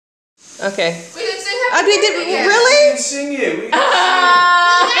Okay. We didn't sing I happy did birthday. really? We sing it. We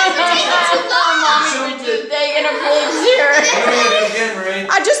Mommy was just taking a picture. again, right?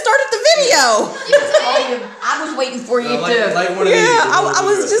 I just started the video. I was waiting for you to. Like one of these. I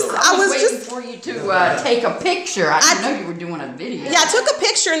was waiting just. for you to take a picture. I didn't know you were doing a video. Yeah, I took a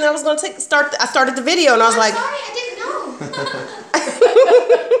picture and then I was gonna I started the video and I was like. Sorry, I didn't know.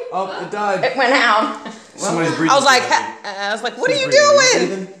 Oh, it died. It went out. Somebody's breathing. I was like, what are you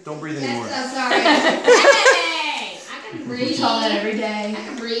doing? Don't breathe anymore. Yes, I'm sorry. Hey, I can breathe. You tell that every day. I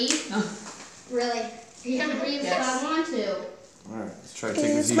can breathe. Really? I can breathe if I want to. Alright, let's try to take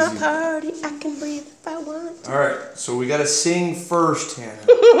this It's easy. my party. I can breathe if I want. Alright, so we gotta sing first, Hannah.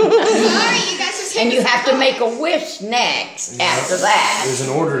 Sorry, you guys are And you have to make a wish next after that. There's an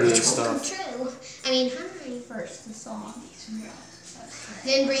order to this stuff. true. I mean, hi. First, the song.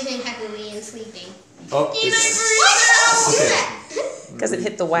 Then breathing heavily and sleeping. Oh, Why it's, do that? Because it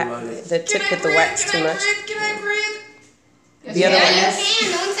hit the wax. The tip hit the wax too much. Can I breathe? The other Yeah, one you is.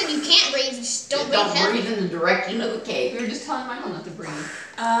 can. No one said you can't breathe. Just don't breathe Don't heavy. breathe in the direction of the cake. We were just telling Michael not to breathe.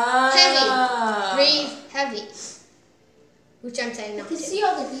 Heavy. Breathe heavy. Which I'm saying not to. See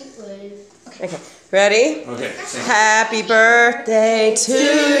all the heat waves. Okay. Ready? okay, sing. Happy birthday to you.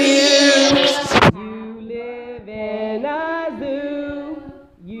 You live in a zoo.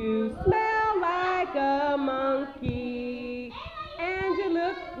 You smell like a monkey. And you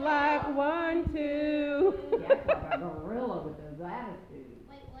look like one too. A gorilla with his attitude.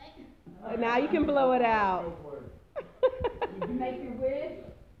 Now you can blow it out. Did you make your wish?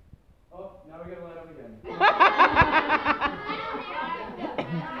 Oh, now we gotta light up again.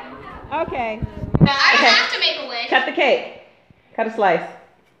 Okay. I don't have to make a wish. Cut the cake. Cut a slice.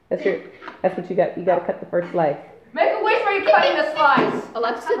 That's what you got. You gotta cut the first slice. Make a wish where you're cutting the slice.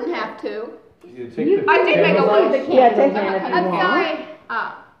 Alexa didn't have to. I did make a wish. Yeah, take it. I'm sorry.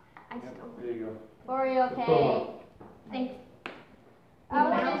 Ah. There you go. Oreo cake. Thanks. I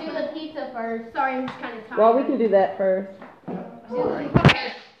want to do the pizza first. Sorry, I'm just kind of tired. Well, we can do that first.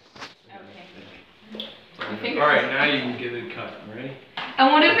 Okay. Alright, now you can get it cut. Ready? I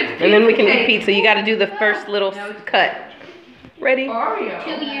wonder if it's And then we can do pizza. You gotta do the first little cut. Ready? Oreo. 2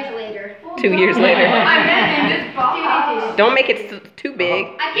 years later. 2 years later. I meant in this box. Don't make it too big.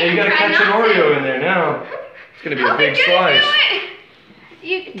 Yeah, you gotta catch an Oreo in there now. It's gonna be a big slice.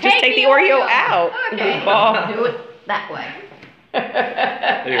 Just take the Oreo out. Okay. The ball. Do it that way.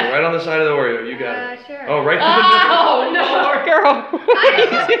 There you go, right on the side of the Oreo. You got it. Sure. Oh, right to the middle. Oh no. Girl.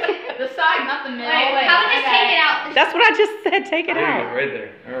 The side, not the middle. Wait, how about just take it out? That's what I just said. Take it There you go, out. right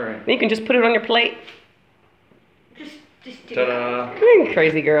there. Alright. Then you can just put it on your plate. Just Ta-da.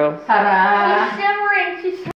 Crazy girl. Ta-da. She's shivering. She's